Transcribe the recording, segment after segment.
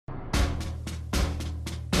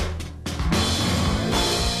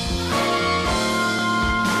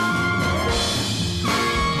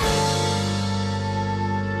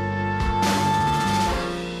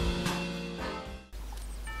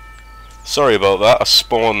Sorry about that, I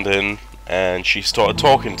spawned in and she started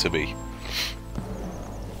talking to me.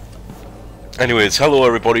 Anyways, hello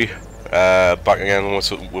everybody, back again with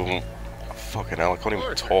fucking hell, I can't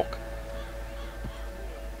even talk.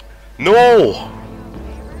 No!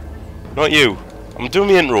 Not you. I'm doing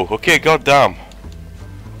the intro, okay, goddamn.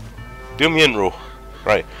 Doing the intro.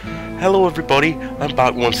 Right. Hello everybody, I'm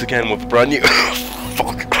back once again with a brand new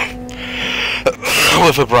fuck.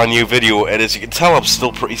 With a brand new video, and as you can tell I'm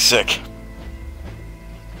still pretty sick.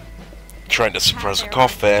 Trying to suppress a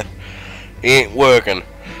cough there. Ain't working.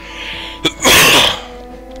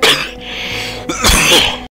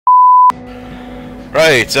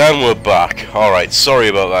 Right, and we're back. Alright, sorry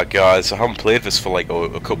about that guys. I haven't played this for like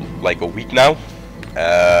a week now.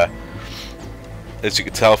 As you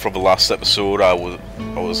can tell from the last episode, I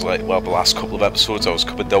was like, well, the last couple of episodes I was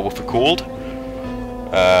coming down with a cold.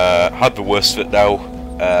 Had the worst of it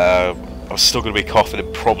now. I'm still going to be coughing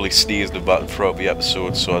and probably sneezing about throughout the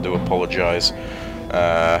episode, so I do apologise.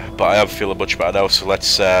 But I am feeling much better now, so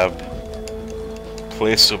let's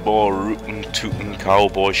play some more rootin' tootin'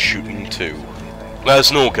 cowboy shooting 2. Let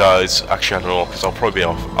us know guys, actually I don't know, because I'll probably be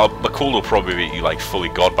off. My cold will probably be like fully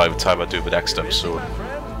gone by the time I do the next episode.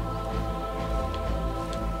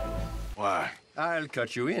 Why? I'll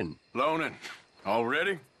cut you in. Loaning.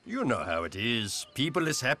 Already? You know how it is. People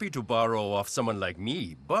is happy to borrow off someone like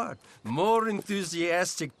me, but more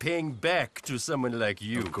enthusiastic paying back to someone like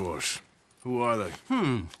you. Of course. Who are they?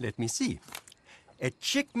 Let me see.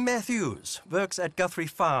 Chick Matthews works at Guthrie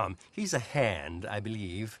Farm. He's a hand, I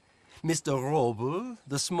believe. Mr. Roble,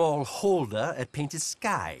 the small holder at Painted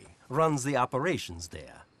Sky, runs the operations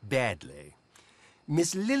there, badly.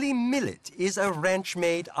 Miss Lily Millet is a ranch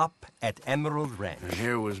maid up at Emerald Ranch. And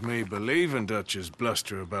here was me believing Dutch's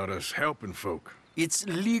bluster about us helping folk. It's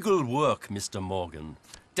legal work, Mr. Morgan.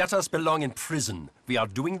 Debtors belong in prison. We are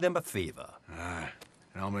doing them a favor. Aye,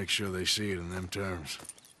 and I'll make sure they see it in them terms.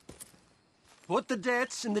 Put the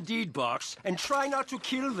debts in the deed box and try not to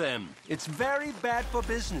kill them. It's very bad for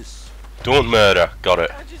business. Don't murder, got it.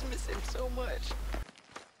 I just miss him so much.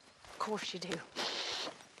 Of course you do.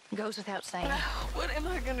 Goes without saying. What am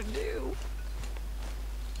I gonna do?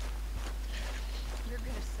 You're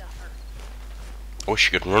gonna suffer. I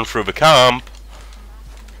wish you could run through the camp.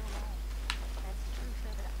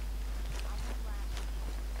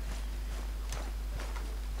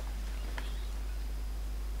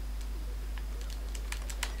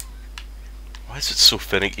 Why is it so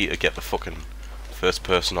finicky to get the fucking first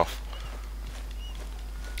person off?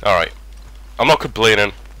 Alright. I'm not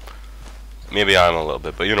complaining. Maybe I am a little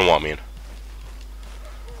bit, but you know what I mean.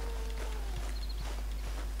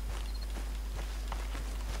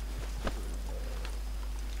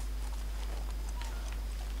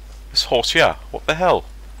 This horse here, what the hell?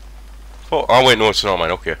 Oh wait, no, it's not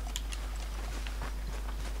mine, okay.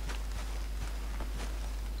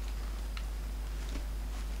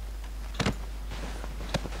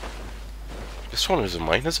 This one isn't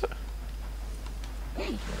mine, is it?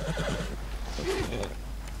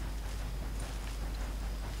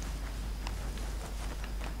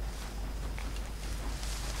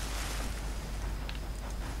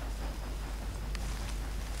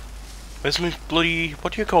 Where's my bloody,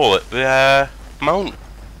 what do you call it? The, mount?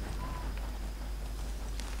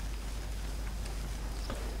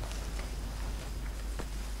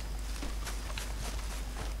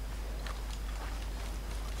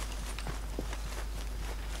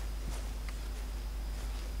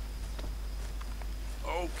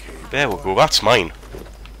 Okay. There we go, that's mine.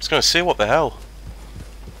 I was gonna say, what the hell?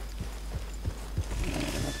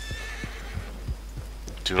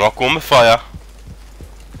 Do not go on the fire.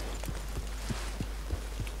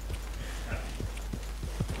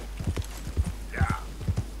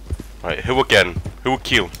 Right, who again? Who will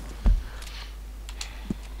kill?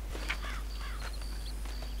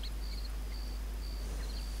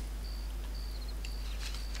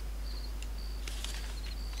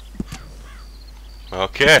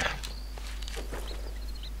 Okay.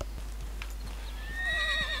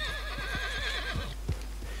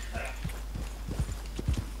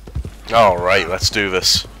 Alright, let's do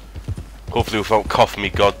this. Hopefully without coughing me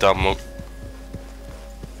goddamn up.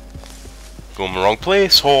 Going the wrong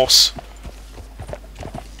place, horse.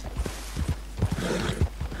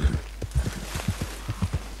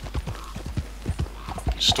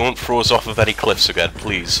 Just don't throw us off of any cliffs again,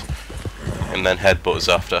 please. And then headbutt us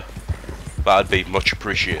after. That'd be much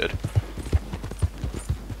appreciated.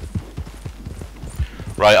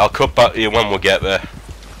 Right, I'll cut back to you when we get there.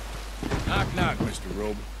 Knock, knock, Mr.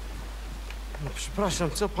 Robe.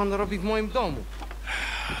 Przepraszam, co pan robi w moim domu?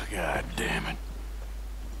 God damn it.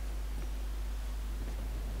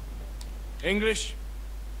 English?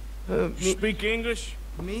 Me, Speak English?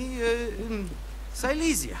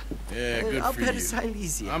 Silesia. Yeah, good Up for at you.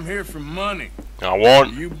 Silesia. I'm here for money. I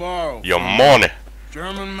want You borrow. your from money.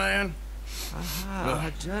 German man?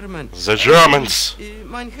 German. The Germans.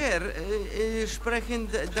 Mein Herr, sprechen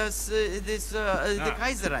the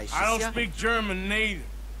Kaiserreich. I don't speak German neither.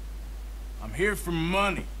 I'm here for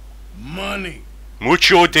money. Money.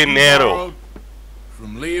 Mucho dinero. Borrowed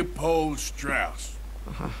from Leopold Strauss.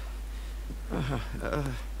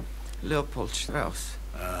 Leopold Strauss.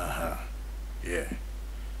 Uh-huh. Yeah.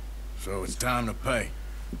 So it's time to pay.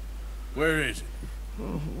 Where is it?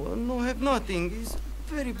 Well, no, have nothing. It's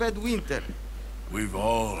very bad winter. We've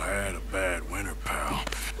all had a bad winter, pal.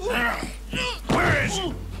 Where is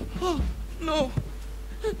it? Oh, no.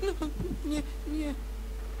 Nie.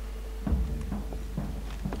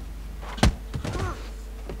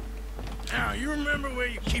 Now, you remember where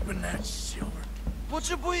you're keeping that silver?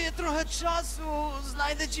 Potrzebuję trochę czasu.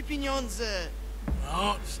 Znajdę ci pieniądze.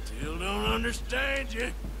 Oh, still don't understand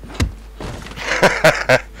you.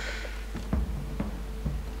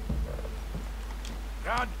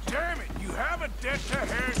 God damn it! You have a debt to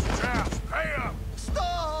Herr Strauss. Pay up!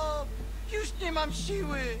 Stop! Już nie mam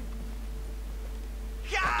siły.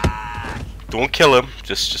 Don't kill him.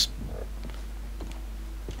 Just.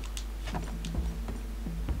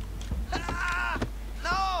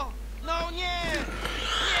 No, nie!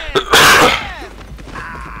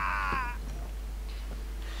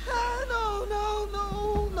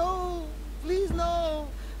 No! Please, no!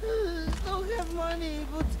 Don't have money,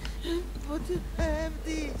 but I have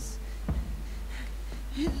this.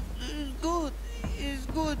 It's good. It's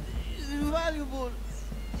valuable.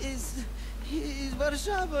 It's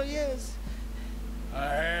Warszawa, yes. I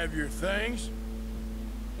have your things.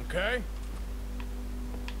 Okay?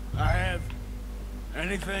 I have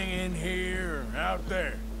anything in here or out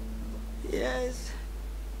there. Yes.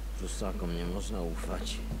 Prusakom nie można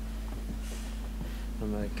ufać.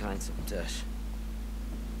 Amerykańcom też.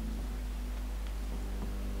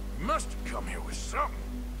 You must have come here with something.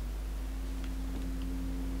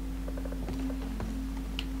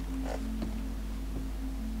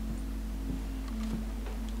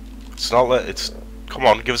 It's not let. It's. Come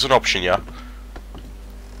on, give us an option, yeah.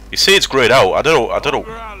 You say it's grayed out. I don't know. The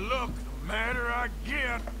longer I look, the madder I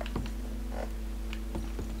get.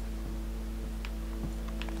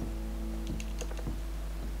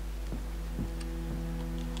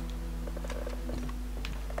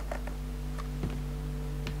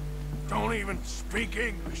 Don't even speak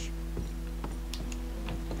English.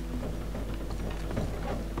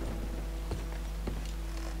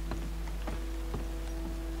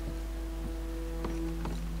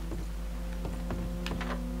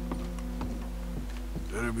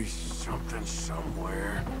 Better be something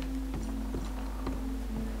somewhere.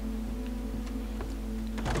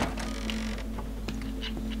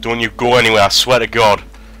 Don't you go anywhere, I swear to God.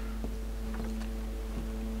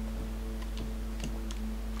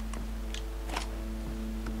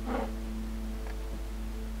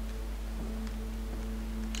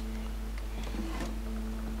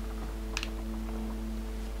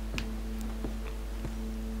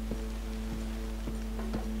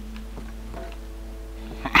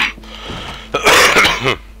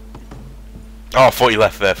 Oh, I thought you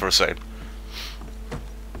left there for a second.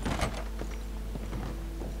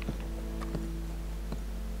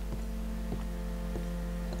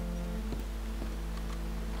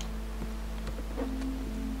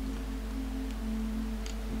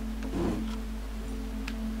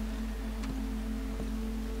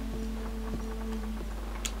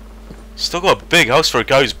 Still got a big house for a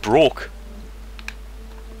guy who's broke.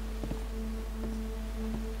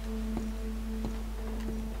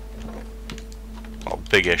 Oh,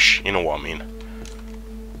 big-ish, you know what I mean.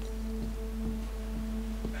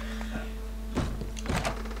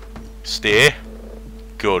 Stay.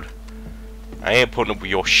 Good. I ain't putting up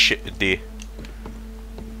with your shit today.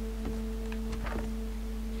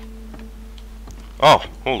 Oh,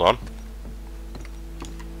 hold on.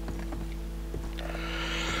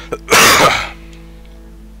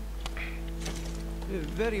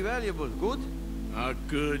 Very valuable. Good? Not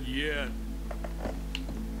good yet.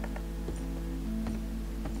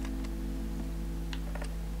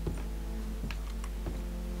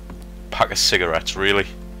 Pack of cigarettes, really?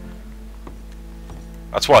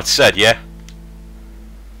 That's what it said, yeah?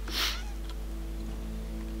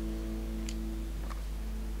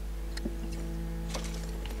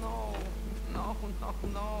 No.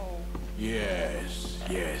 Yes.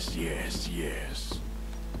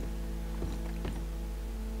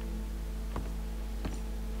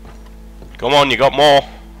 Come on, you got more.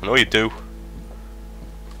 I know you do.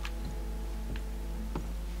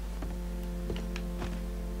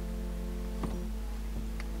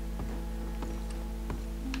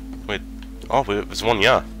 Oh, there's one,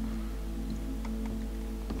 yeah.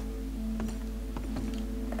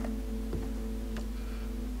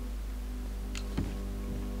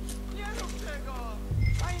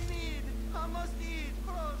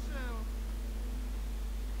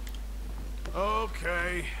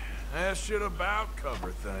 Okay, that should about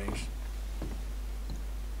cover things.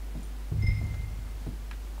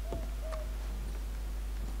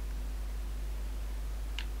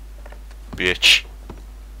 Bitch.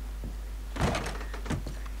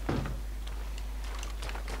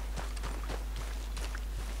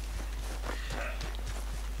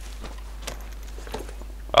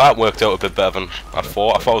 That worked out a bit better than I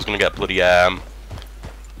thought. I thought I was gonna get bloody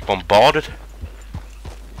bombarded.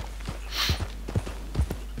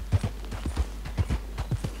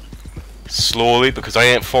 Slowly, because I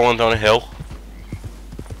ain't falling down a hill.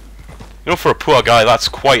 You know, for a poor guy, that's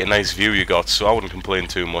quite a nice view you got, so I wouldn't complain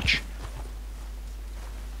too much.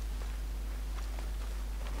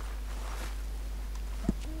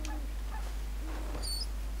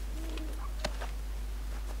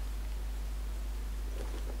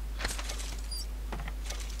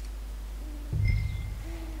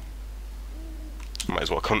 Might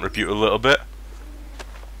as well contribute a little bit.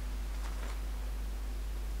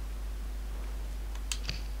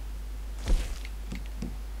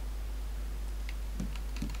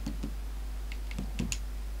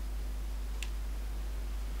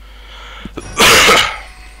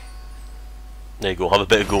 There you go, have a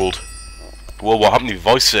bit of gold. Whoa, what happened to your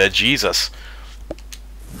voice there? Jesus.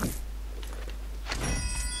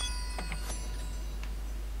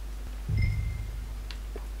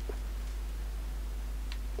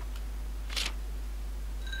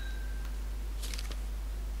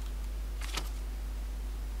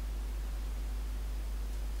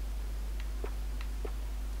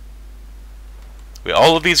 With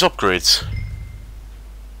all of these upgrades.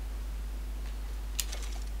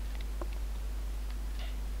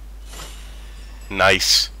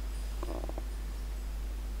 Nice.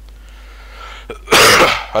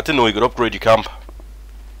 I didn't know you could upgrade your camp.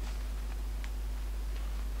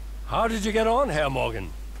 How did you get on, Herr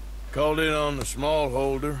Morgan? Called in on the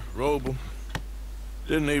smallholder, Robel.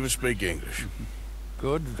 Didn't even speak English.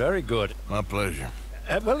 Good, very good. My pleasure.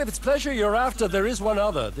 Well, if it's pleasure you're after, there is one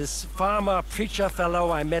other. This farmer preacher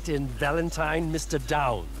fellow I met in Valentine, Mr.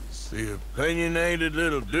 Downs. The opinionated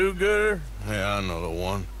little do-gooder? Yeah, I know the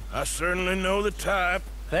one. I certainly know the type.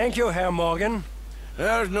 Thank you, Herr Morgan.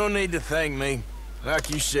 There's no need to thank me. Like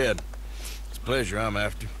you said, it's pleasure I'm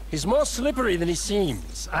after. He's more slippery than he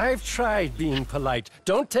seems. I've tried being polite.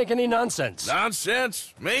 Don't take any nonsense.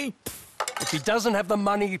 Nonsense? Me? If he doesn't have the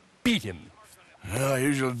money, beat him. Well, I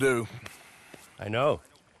usually do. I know.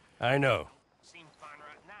 I know.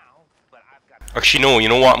 Actually, no, you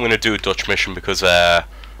know what? I'm going to do a Dutch mission because I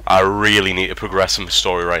really need to progress in the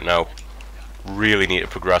story right now. Really need to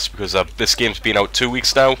progress because this game's been out 2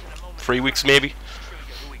 weeks now. 3 weeks maybe?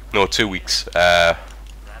 No, 2 weeks.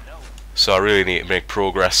 So I really need to make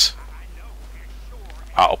progress.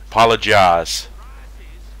 I apologize.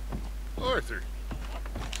 Arthur.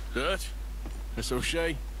 Dutch? Miss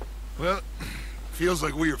O'Shea? Well, feels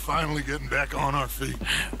like we are finally getting back on our feet.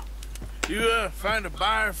 You, find a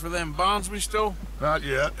buyer for them bonds we stole? Not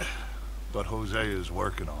yet, but Jose is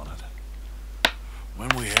working on it. When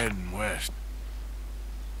we heading west?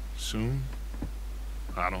 Soon?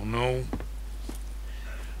 I don't know.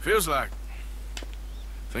 Feels like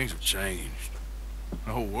things have changed.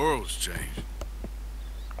 The whole world's changed.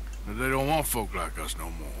 But they don't want folk like us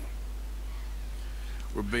no more.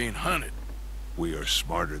 We're being hunted. We are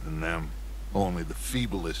smarter than them. Only the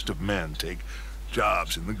feeblest of men take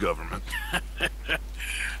jobs in the government.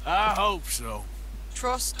 I hope so.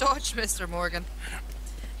 Trust Dutch, Mr. Morgan.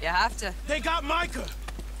 You have to. They got Micah!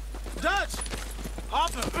 Dutch!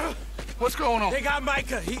 Arthur! What's going on? They got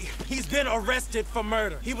Micah. He's been arrested for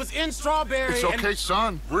murder. He was in Strawberry It's okay,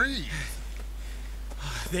 son. Breathe.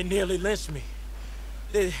 They nearly lynched me.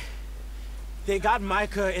 They got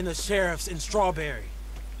Micah and the sheriffs in Strawberry.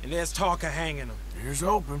 And there's talk of hanging him. Here's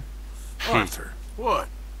open. Arthur, what?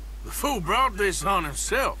 The fool brought this on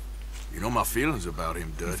himself. You know my feelings about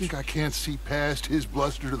him, You Dutch. think I can't see past his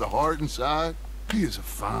bluster to the heart inside? He is a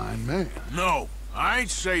fine man. No, I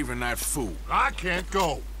ain't saving that fool. I can't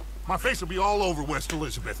go. My face will be all over West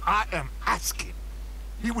Elizabeth. I am asking.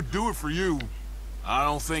 He would do it for you. I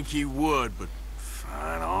don't think he would, but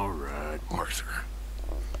fine, all right. Arthur.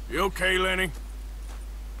 You okay, Lenny?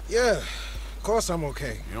 Yeah, of course I'm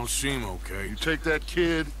okay. You don't seem okay. You take that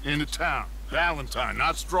kid into town. Valentine,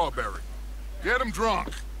 not Strawberry. Get him drunk.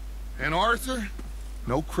 And Arthur,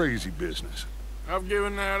 no crazy business. I've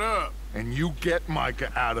given that up. And you get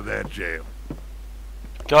Micah out of that jail.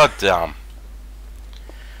 God damn.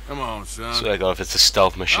 Come on, son. So I got, if it's a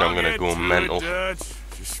stealth mission, I'm gonna go mental. Dutch.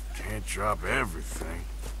 Just can't drop everything.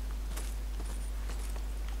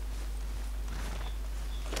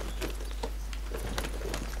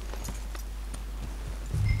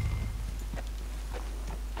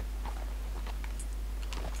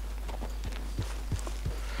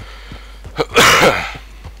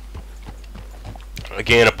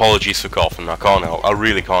 Again, apologies for coughing. I can't help. I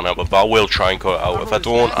really can't help it, but I will try and cut it out. If I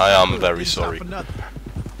don't, I am very sorry. Yeah,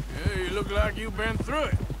 you look like you've been through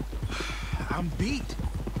it. I'm beat.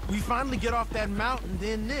 We finally get off that mountain,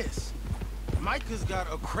 then this. Micah's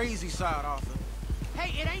got a crazy side, Arthur.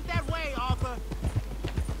 Hey, it ain't that way, Arthur.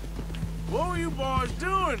 What were you boys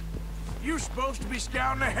doing? You were supposed to be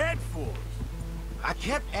scouting ahead for us. I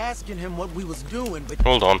kept asking him what we was doing, but...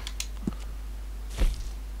 Hold on.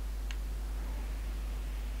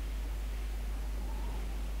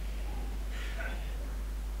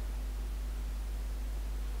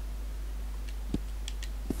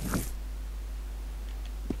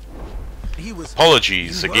 He was...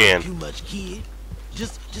 Apologies again. Too much, kid.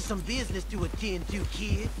 Just some business to attend to,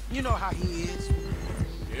 kid. You know how he is.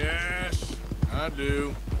 Yes, I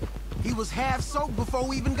do. He was half soaked before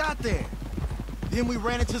we even got there. Then we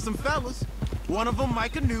ran into some fellas. One of them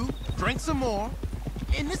Micah knew, drank some more.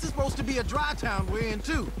 And this is supposed to be a dry town we're in,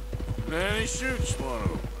 too. Then he shoots one of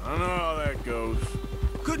them. I know how that goes.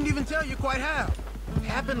 Couldn't even tell you quite how.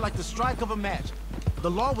 Happened like the strike of a match. The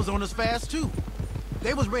law was on us fast, too.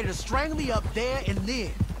 They was ready to strangle me up there and then.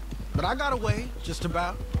 But I got away, just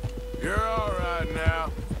about. You're all right now.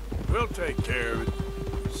 We'll take care of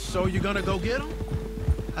it. So you gonna go get him?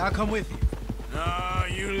 I'll come with you. No,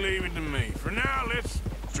 you leave it to me. For now, let's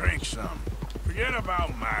drink some. Forget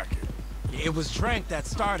about Micah. It was drink that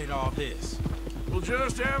started all this. We'll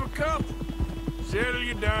just have a couple. Settle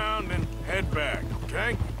you down, then head back,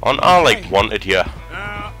 okay? On our like wanted here.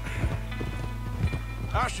 Now,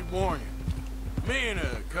 I should warn you. Me and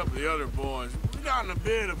a couple of the other boys, we got in a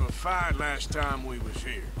bit of a fight last time we was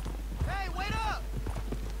here. Hey, wait up!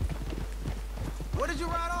 What did you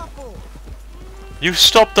ride off for? You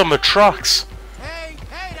stopped on my tracks. Hey,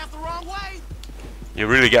 that's the wrong way! You're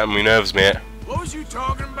really getting me nerves, mate. What was you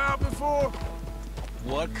talking about before?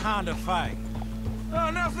 What kind of fight? Oh,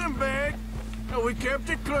 nothing big. No, we kept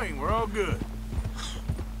it clean. We're all good.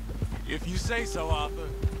 If you say so, Arthur.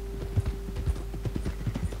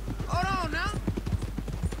 Hold on now.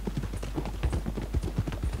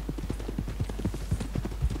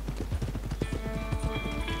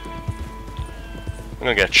 I'm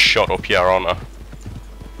gonna get shot up here, aren't I?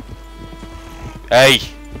 Hey!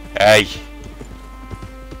 Hey!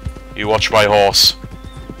 You watch my horse.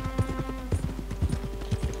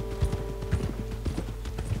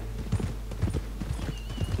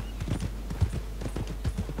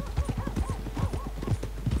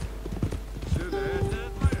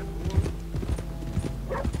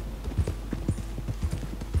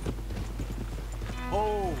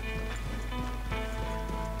 Oh.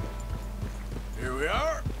 Here we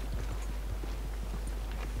are.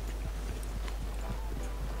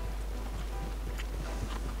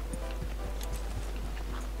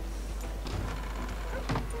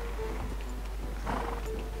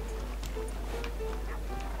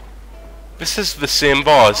 This is the same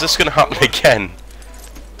bar. Is this gonna happen again?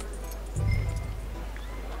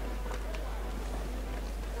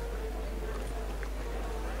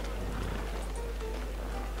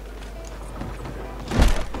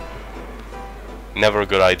 Never a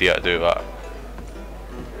good idea to do that.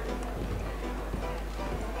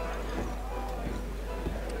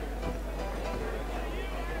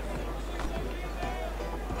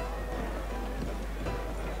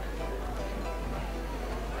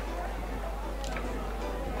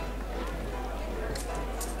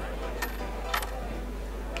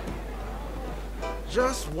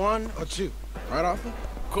 Just one or two, right, Arthur?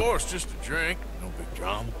 Of course, just a drink. No big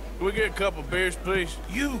drama. Can we get a couple beers, please?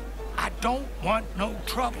 I don't want no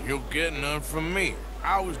trouble. You'll get none from me.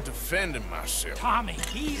 I was defending myself. Tommy,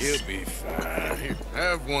 he's... He'll be fine. Here,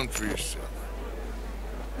 have one for yourself.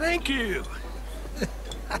 Thank you.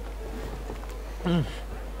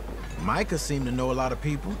 Micah seemed to know a lot of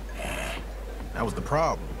people. That was the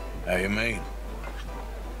problem. How you mean?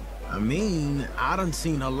 I mean, I done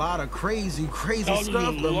seen a lot of crazy stuff,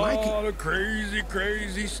 but Micah... A lot of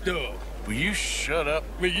crazy stuff. Will you shut up?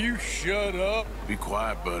 Will you shut up? Be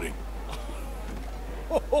quiet, buddy.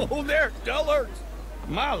 Oh, they're dullers.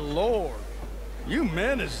 My lord. You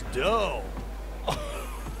men is dull.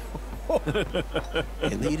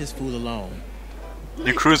 And leave this fool alone.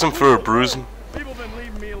 You cruising for a bruising? People been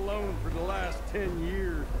leaving me alone for the last 10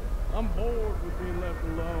 years. I'm bored with being left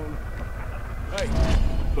alone. Hey,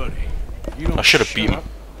 buddy, you don't I should have shut beat him. up,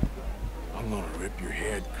 I'm gonna rip your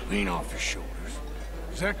head clean off your shoulders.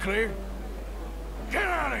 Is that clear? Get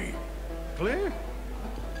out of here! Clear?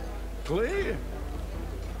 Clear?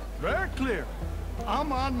 Very clear.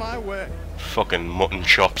 I'm on my way. Fucking mutton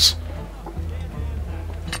chops.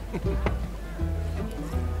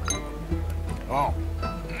 Oh.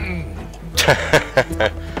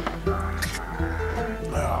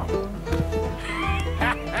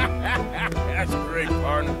 That's great,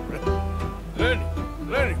 partner.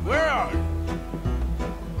 Linde, where are you?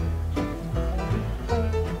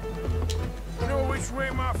 You know which way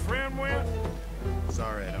my friend went?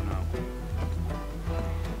 Sorry, I don't know.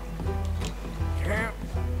 Can't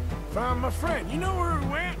find my friend. You know where he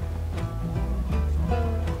went?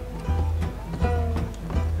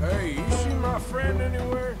 Hey, you see my friend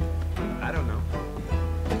anywhere? I don't know.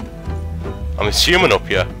 I'm assuming up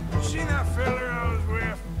here. You see that fella I was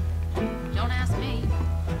with? Don't ask me.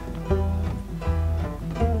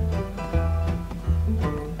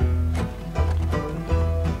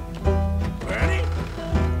 Lenny?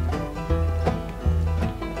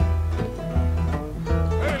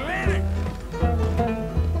 Hey, Lenny!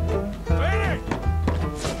 Lenny!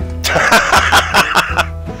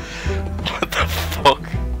 What the fuck?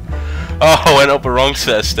 Oh, I went up the wrong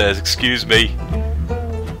set of stairs, excuse me.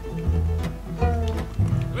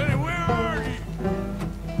 Lenny, where are you?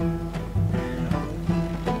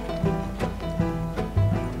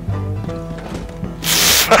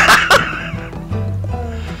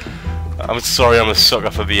 I'm sorry, I'm a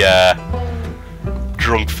sucker for the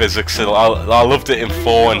drunk physics. I loved it in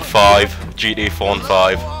 4 and 5, GTA 4 and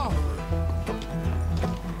 5.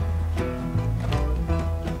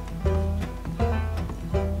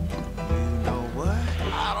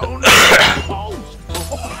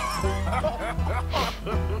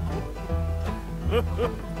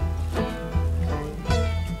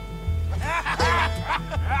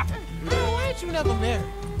 Why ain't you never married?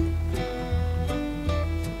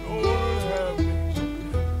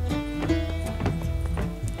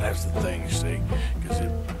 That's the thing, see, because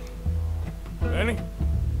it... Lenny?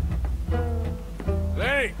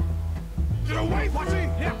 Lenny! Get away from me!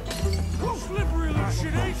 Yeah! Go slippery little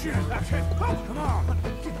shit, ain't you? Come on!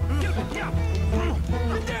 Get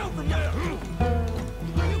down from there!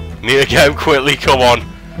 Need to get him quickly, come on.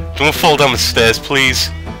 Don't fall down the stairs,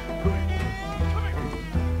 please.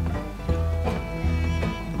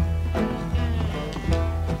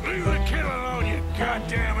 Leave the kid alone, you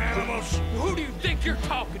goddamn animals! Who do you think you're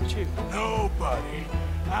talking to? Nobody.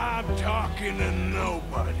 I'm talking to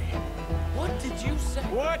nobody. What did you say?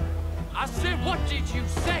 What? I said, what did you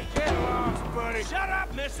say? Get lost, buddy. Shut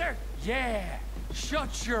up, mister! Yeah,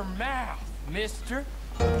 shut your mouth, mister.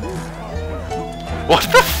 What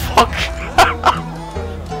the fuck?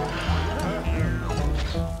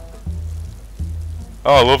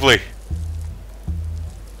 Oh, lovely.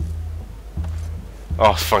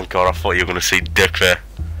 Oh, thank God, I thought you were going to see dick there.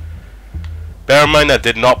 Bear in mind I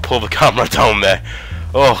did not pull the camera down there.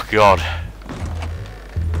 Oh, God.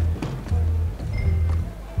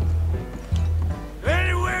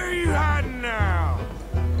 Lenny, where are you hiding now?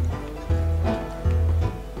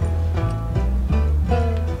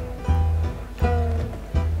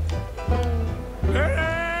 Lenny!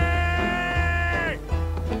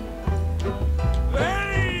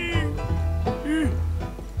 Lenny! You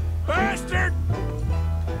bastard!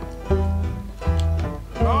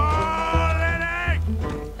 Oh, Lenny!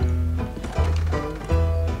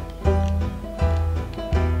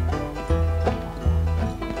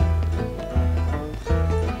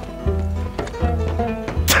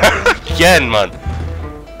 Again, man.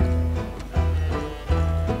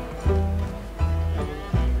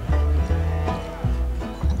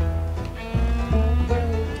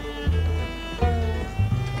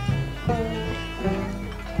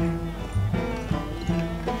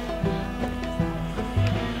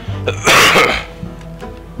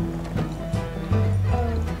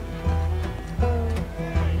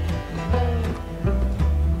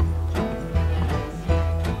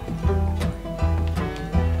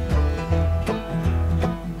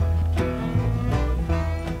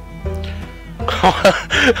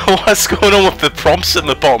 What's going on with the prompts in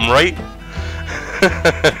the bottom right?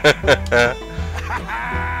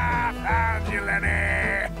 Found you, Lenny!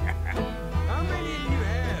 How many of you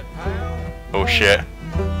had, pal? Oh shit.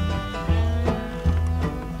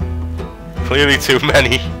 Clearly too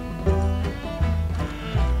many.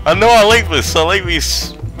 I know, I like this. I like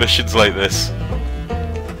these missions like this.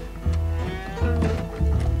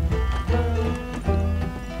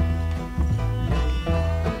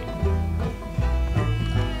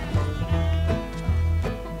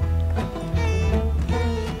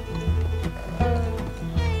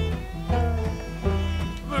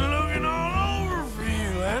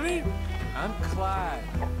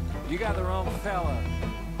 got the wrong fella.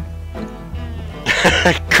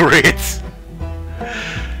 Great.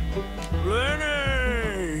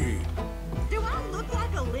 Lenny! Do I look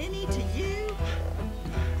like a Lenny to you?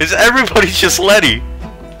 Is everybody just Lenny?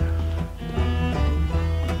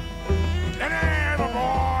 Lenny, the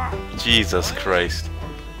boy! Jesus Christ.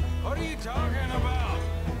 What are you talking about?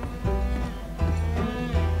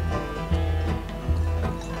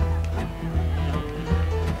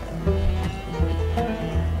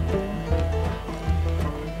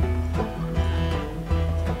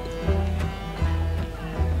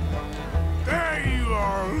 There you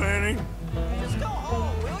are, Lenny. Just go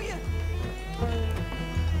home, will you?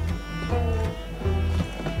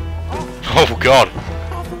 Oh God.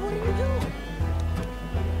 Arthur, what are you doing?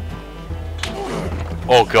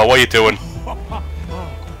 Oh God, what are you doing?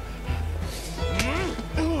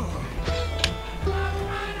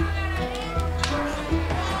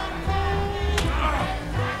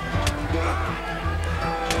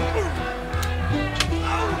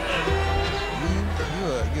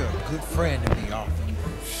 You're a good friend to me, Arthur.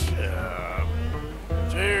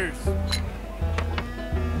 Cheers.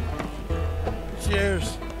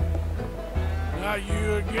 Cheers. Not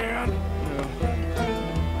you again?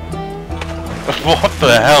 What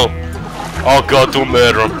the hell? Oh God, don't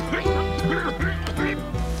murder him.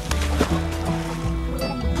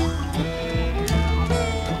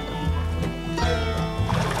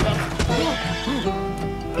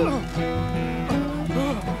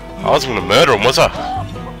 I was gonna murder him, was I?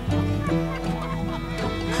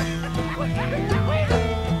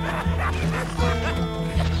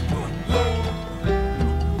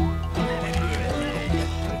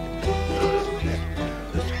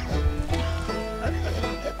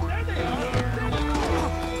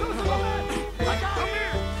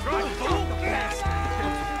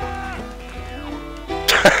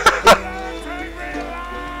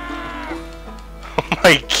 Oh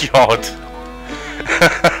my God. Stop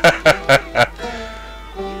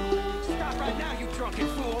right now, you drunken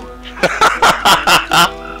fool.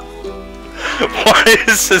 Why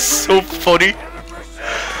is this so funny?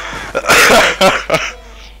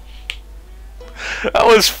 That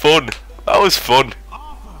was fun. That was fun.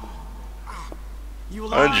 You I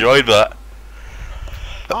alive? enjoyed that.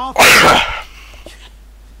 Arthur?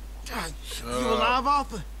 You alive,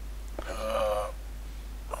 Arthur? I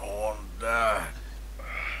want to die.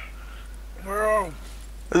 Where are we?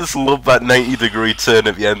 I just love that 90-degree turn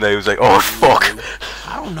at the end there. He was like, oh fuck.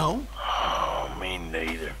 I don't know. Oh, me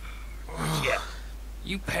neither.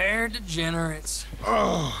 You pair of degenerates.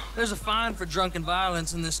 There's a fine for drunken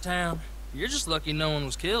violence in this town. You're just lucky no one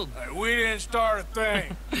was killed. Hey, we didn't start a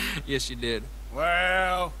thing. Yes, you did.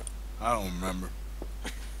 Well, I don't remember.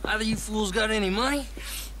 Either you fools got any money,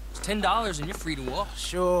 it's $10 and you're free to walk.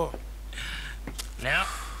 Sure. Now,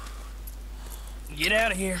 get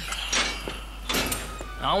out of here.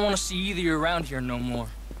 I don't want to see either of you around here no more.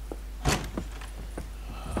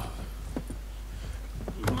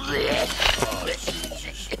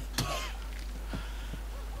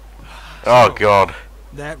 Oh God.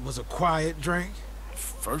 That was a quiet drink.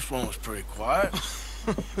 First one was pretty quiet.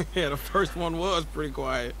 Yeah, the first one was pretty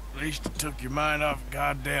quiet. At least it took your mind off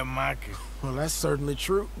goddamn Mikey. Well, that's certainly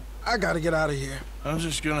true. I gotta get out of here. I'm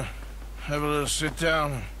just gonna have a little sit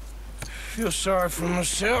down and feel sorry for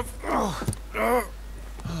myself.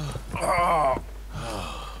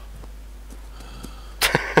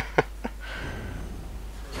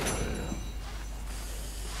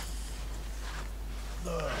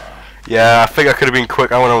 Yeah, I think I could have been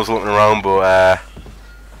quicker when I was looking around, but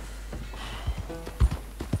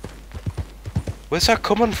where's that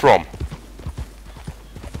coming from?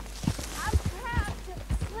 I'm trapped.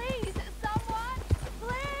 Please, someone.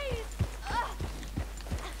 Please.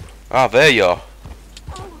 Ah, there you are.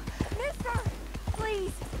 Oh, mister.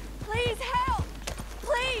 Please. Please help.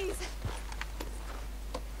 Please.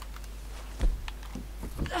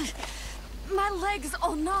 My leg's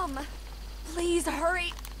all numb. Please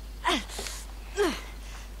hurry.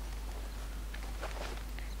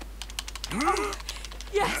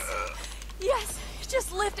 Yes. Yes.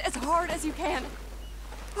 Just lift as hard as you can.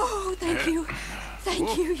 Oh, thank you.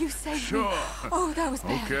 Thank you. You saved me. Oh, that was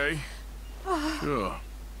bad. Okay. Sure.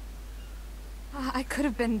 I could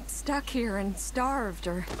have been stuck here and starved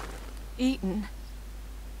or eaten.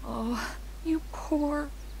 Oh, you poor,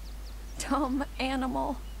 dumb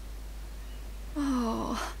animal.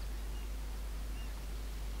 Oh.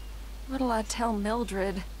 What'll I tell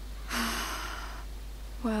Mildred?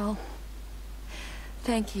 Well,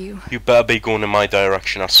 thank you. You better be going in my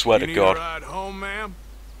direction, I swear to You need God. a ride home, ma'am?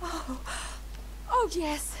 Oh,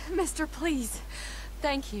 yes, mister, please.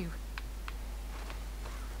 Thank you.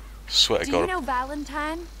 Swear to Do God. you know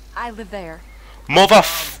Valentine? I live there.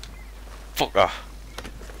 Fucker.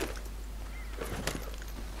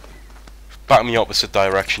 Back in the opposite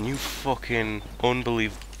direction, you fucking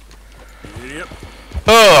unbelievable. Yep.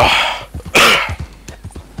 Ugh.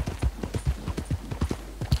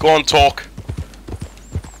 Go on, talk.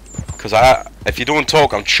 Cause if you don't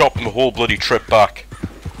talk, I'm chopping the whole bloody trip back.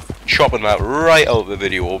 Chopping that right out of the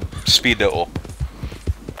video, or speed it up.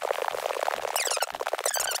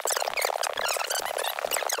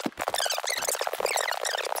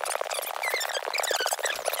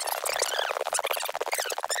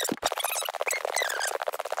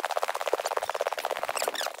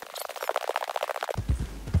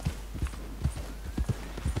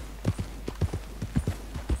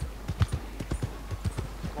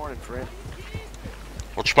 Morning, friend.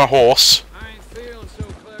 Watch my horse. I ain't feeling so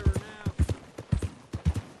clever now.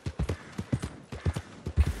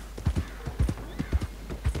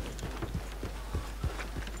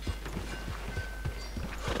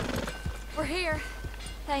 We're here.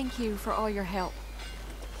 Thank you for all your help.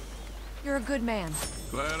 You're a good man.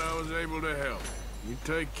 Glad I was able to help. You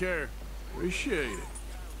take care. Appreciate it.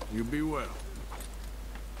 You be well.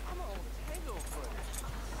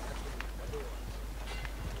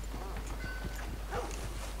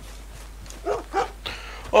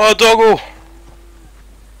 Oh, doggo!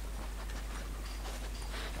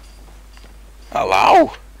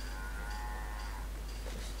 Hello?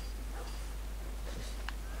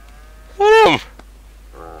 What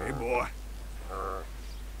Hey, boy.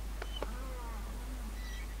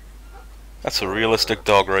 That's a realistic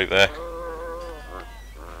dog right there.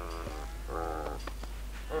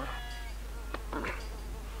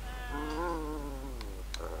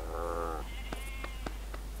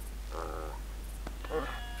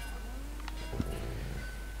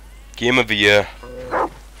 Game of the year. An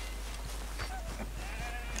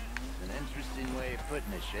interesting way of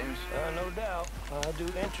putting it, James. No doubt. I do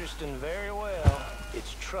interesting very well.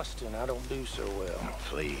 It's trusting I don't do so well. Oh,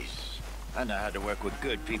 please. I know how to work with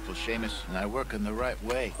good people, Seamus, and I work in the right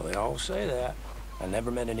way. Well, they all say that. I never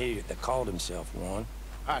met an idiot that called himself one.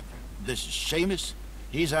 Arthur, this is Seamus.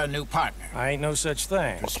 He's our new partner. I ain't no such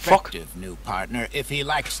thing. Prospective new partner, if he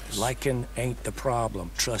likes us. Liking ain't the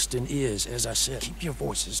problem. Trusting is, as I said. Keep your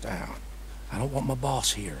voices down. I don't want my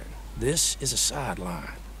boss hearing. This is a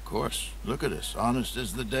sideline. Of course. Look at us. Honest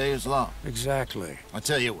as the day is long. Exactly. I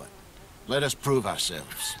tell you what. Let us prove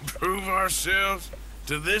ourselves. Prove ourselves?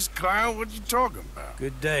 To this clown? What you talking about?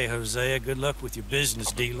 Good day, Hosea. Good luck with your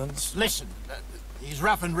business dealings. Listen, he's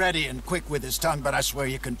rough and ready and quick with his tongue, but I swear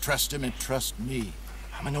you can trust him and trust me.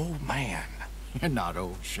 I'm an old man. You're not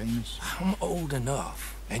old, Seamus. I'm old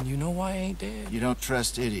enough. And you know I ain't dead. You don't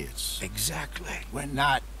trust idiots. Exactly. We're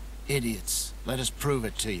not idiots. Let us prove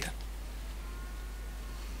it to you.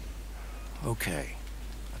 Okay.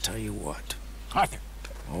 I'll tell you what. Arthur.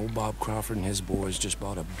 Old Bob Crawford and his boys just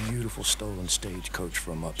bought a beautiful stolen stagecoach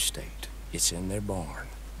from upstate. It's in their barn.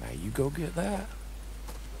 Now you go get that,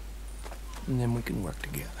 and then we can work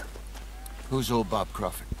together. Who's old Bob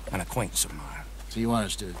Crawford? An acquaintance of mine. So you want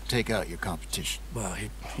us to take out your competition? Well,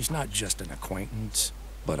 he's not just an acquaintance,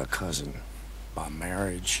 but a cousin. By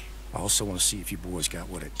marriage. I also want to see if you boys got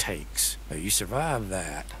what it takes. Now, you survive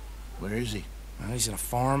that. Where is he? Well, he's in a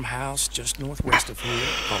farmhouse just northwest of here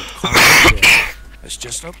called Carter. It's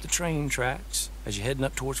just up the train tracks as you're heading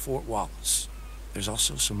up towards Fort Wallace. There's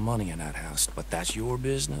also some money in that house, but that's your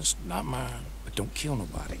business, not mine. But don't kill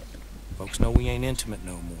nobody. Folks know we ain't intimate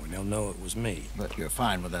no more, and they'll know it was me. But you're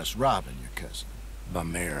fine with us robbing your cousin? By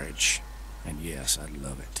marriage. And yes, I'd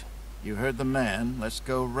love it. You heard the man. Let's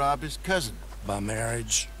go rob his cousin. By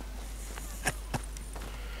marriage.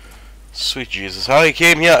 Sweet Jesus. I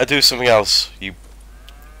came here to do something else. You...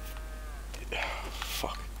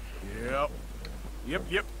 Fuck.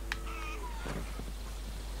 Yep.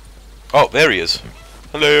 Oh, there he is.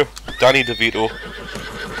 Hello. Danny DeVito.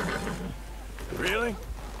 Really?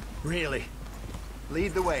 Really.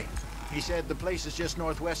 Lead the way. He said the place is just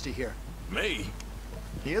northwest of here. Me?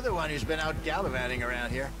 You're the one who's been out gallivanting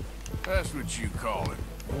around here. That's what you call it.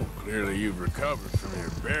 Oh, clearly you've recovered from your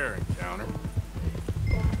bear encounter.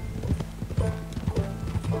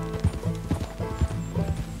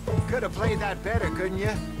 Could have played that better, couldn't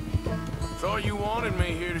you? Thought you wanted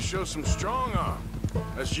me here to show some strong arm.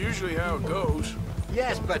 That's usually how it goes.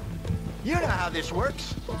 Yes, but you know how this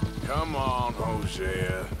works. Come on,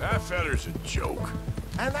 Hosea. That feller's a joke.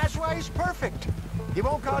 And that's why he's perfect. He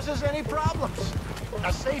won't cause us any problems.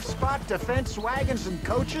 A safe spot to fence wagons and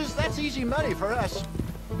coaches, that's easy money for us.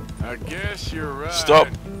 I guess you're right. Stop.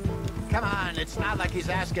 Come on, it's not like he's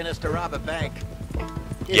asking us to rob a bank.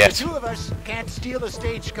 If the two of us can't steal a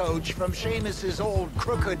stagecoach from Seamus's old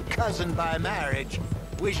crooked cousin by marriage,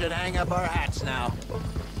 we should hang up our hats now.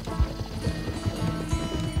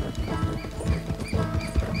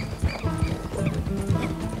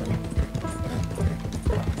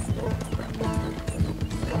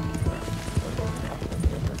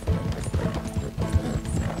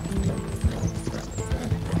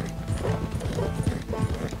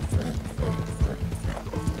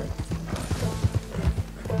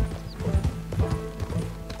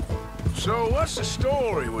 So what's the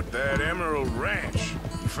story with that Emerald Ranch?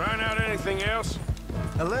 You find out anything else?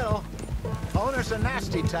 A little. Owner's a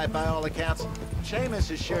nasty type by all accounts.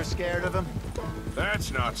 Seamus is sure scared of him.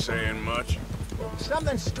 That's not saying much.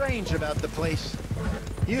 Something strange about the place.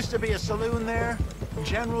 Used to be a saloon there,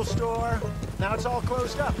 general store. Now it's all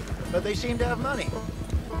closed up, but they seem to have money.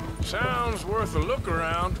 Sounds worth a look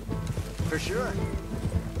around. For sure.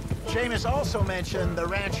 Seamus also mentioned the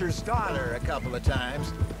rancher's daughter a couple of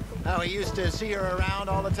times. How he used to see her around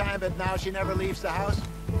all the time, but now she never leaves the house.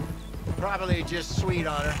 Probably just sweet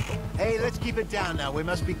on her. Hey, let's keep it down now. We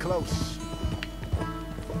must be close.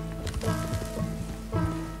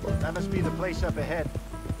 That must be the place up ahead.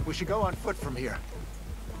 We should go on foot from here.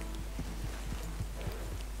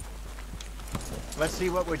 Let's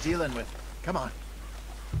see what we're dealing with. Come on.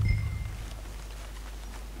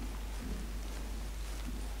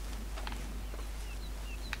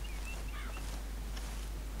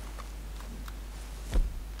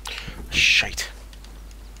 Shite.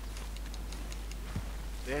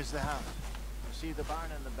 There's the house. You see the barn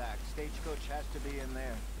in the back. Stagecoach has to be in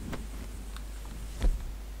there.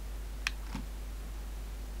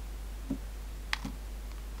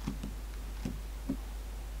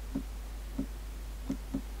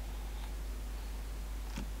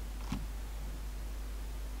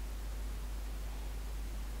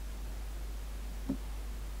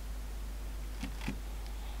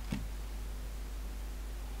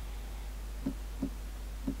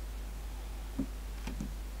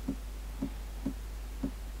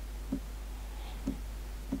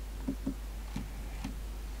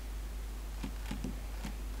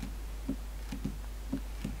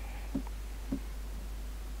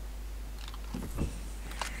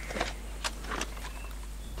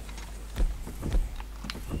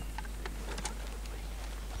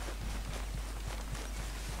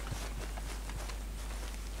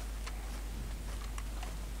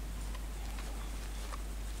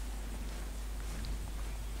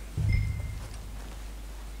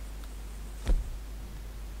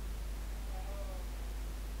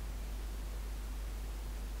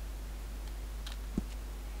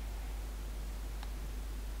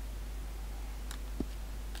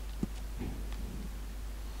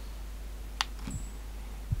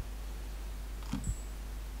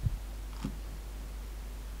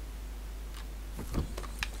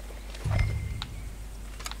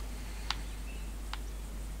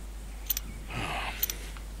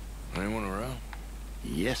 Anyone around?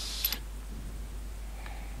 Yes.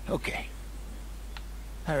 Okay.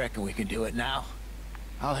 I reckon we can do it now.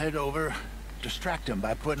 I'll head over, distract them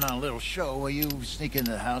by putting on a little show while you sneak into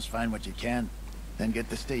the house, find what you can, then get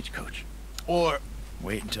the stagecoach. Or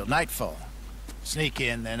wait until nightfall. Sneak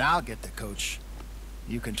in, then I'll get the coach.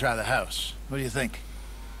 You can try the house. What do you think?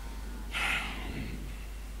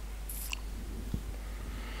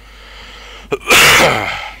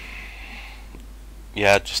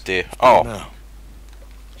 Yeah, just do. Oh. No.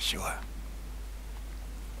 Sure.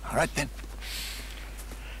 All right, then.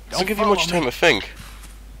 Doesn't give you much time to think.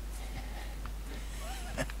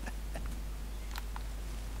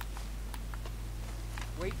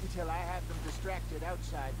 Wait until I have them distracted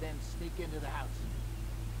outside, then sneak into the house.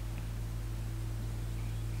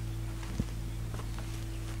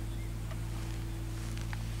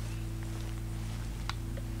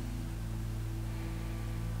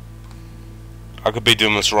 I could be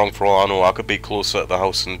doing this wrong for all I know. I could be closer to the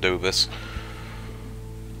house and do this.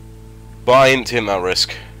 But I ain't taking that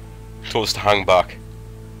risk. Told us to hang back.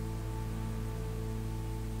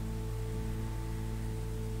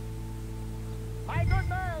 My good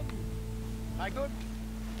man! My good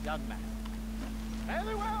young man.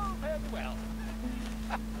 Fairly well, fairly well.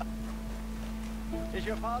 Is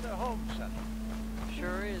your father home, son?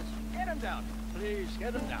 Sure is. Get him down. Please,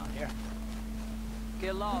 get him down here.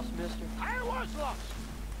 Get lost, mister. I was lost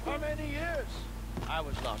for many years. I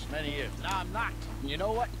was lost many years. Now I'm not. And you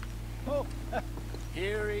know what? Oh,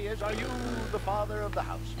 here he is. Are you the father of the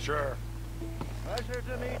house? Sure. Pleasure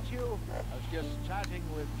to meet you. I was just chatting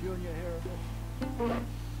with Junior here a bit.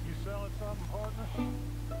 You selling something, partner?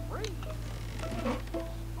 Free.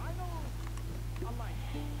 Final.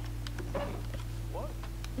 What?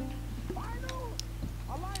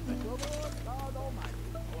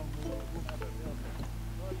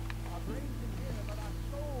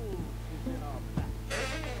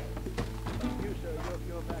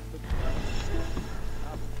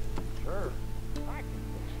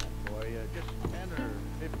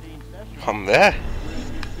 I'm there.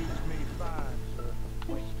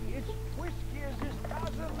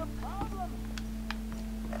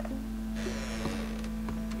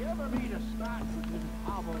 You ever meet a Scot who didn't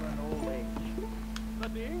hobble in old age?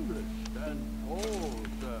 But the English stand old.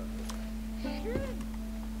 Gin!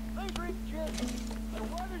 They drink gin. And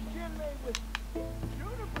what is gin made with?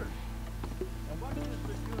 Juniper. And what is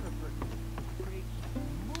the juniper? It creates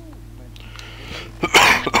movement. Made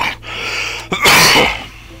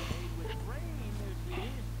with rain as it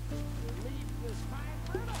is. The leaf is fine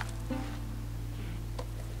brittle.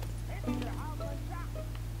 Hit me the heartland shot,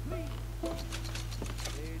 please.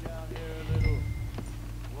 Stay down here a little.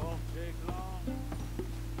 Won't take long.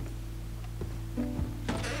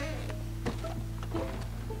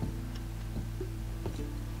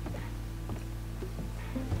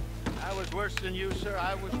 I was worse than you, sir.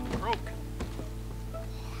 I was broke.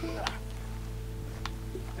 Is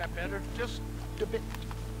that better? Just a bit.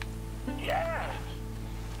 Yeah.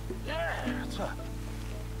 Yeah,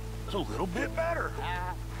 it's a little bit better.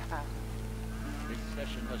 This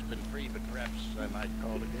session has been free, but perhaps I might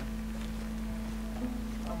call again.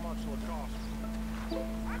 How much will it cost?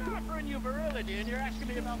 I'm offering you virility, and you're asking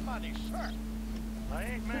me about money, sir. I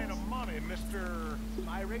ain't made of money, Mr.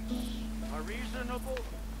 My rates are reasonable.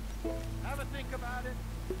 Have a think about it.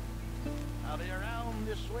 I'll be around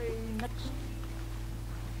this way next.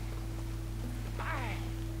 Bye,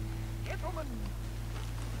 gentlemen.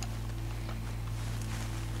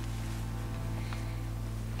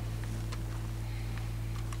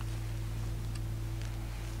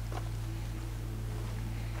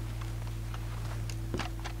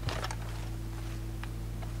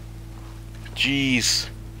 Jeez.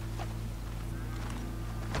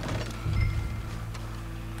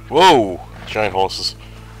 Whoa! Giant horses.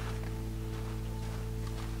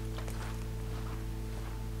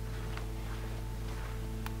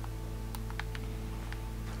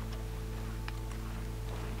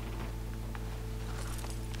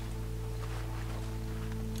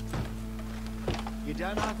 You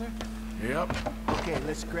done, Arthur? Yep. Okay,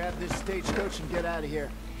 let's grab this stagecoach and get out of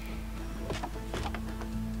here.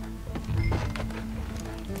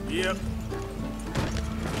 Yep.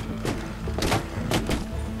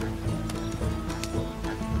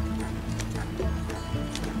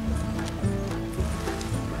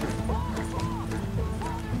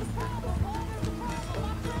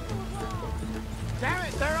 Damn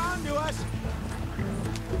it, they're on to us.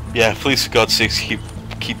 Yeah, please, for God's sakes,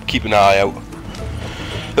 keep an eye out.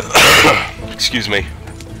 Excuse me.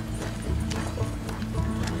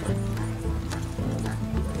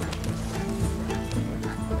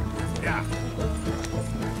 Yeah.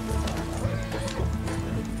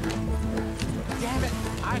 Damn it,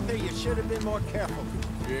 Arthur, you should have been more careful.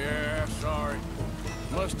 Yeah, sorry.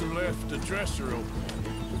 Must have left the dresser open.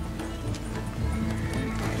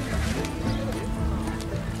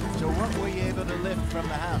 So what were you able to lift from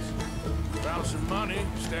the house? Found some money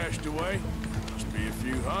stashed away. Must be a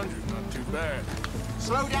few hundred, not too bad.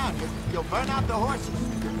 Slow down, you'll burn out the horses.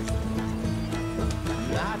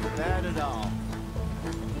 Not bad at all.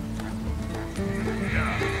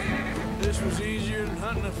 Yeah. This was easier than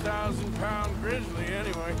hunting a 1,000-pound grizzly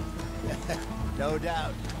anyway. No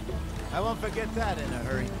doubt. I won't forget that in a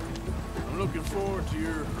hurry. I'm looking forward to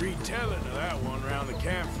your retelling of that one around the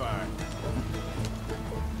campfire.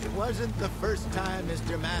 It wasn't the first time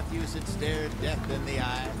Mr. Matthews had stared death in the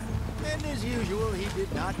eye. And as usual, he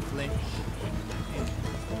did not flinch.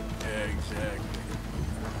 Yeah, exactly.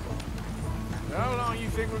 How long you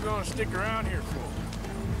think we're gonna stick around here for?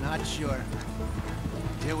 Not sure.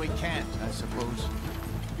 Till we can't, I suppose.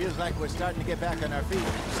 Feels like we're starting to get back on our feet,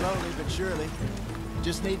 slowly but surely.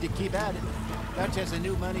 Just need to keep at it. Dutch has a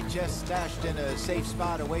new money chest stashed in a safe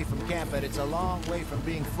spot away from camp, but it's a long way from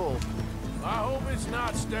being full. I hope it's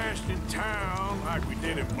not stashed in town like we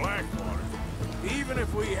did in Blackwater. Even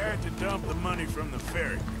if we had to dump the money from the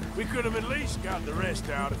ferry, we could have at least got the rest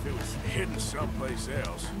out if it was hidden someplace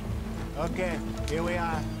else. Okay, here we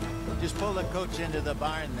are. Just pull the coach into the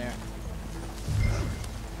barn there.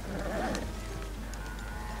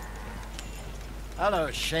 Hello,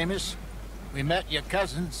 Seamus. We met your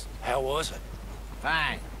cousins. How was it?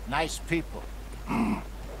 Fine. Nice people.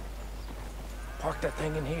 Park that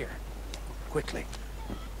thing in here. Quickly.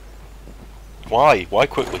 Why? Why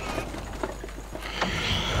quickly?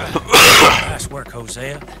 Nice work,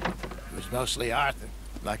 Hosea. It was mostly Arthur.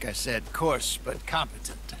 Like I said, coarse but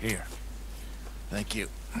competent. Here. Thank you.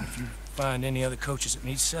 If you find any other coaches that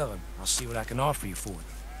need selling, I'll see what I can offer you for them.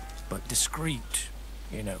 But discreet,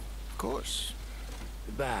 you know. Of course.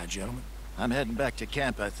 Goodbye, gentlemen. I'm heading back to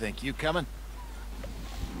camp, I think. You coming?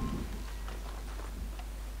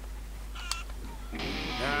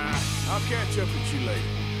 I'll catch up with you later.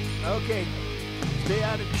 Okay. Stay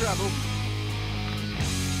out of trouble.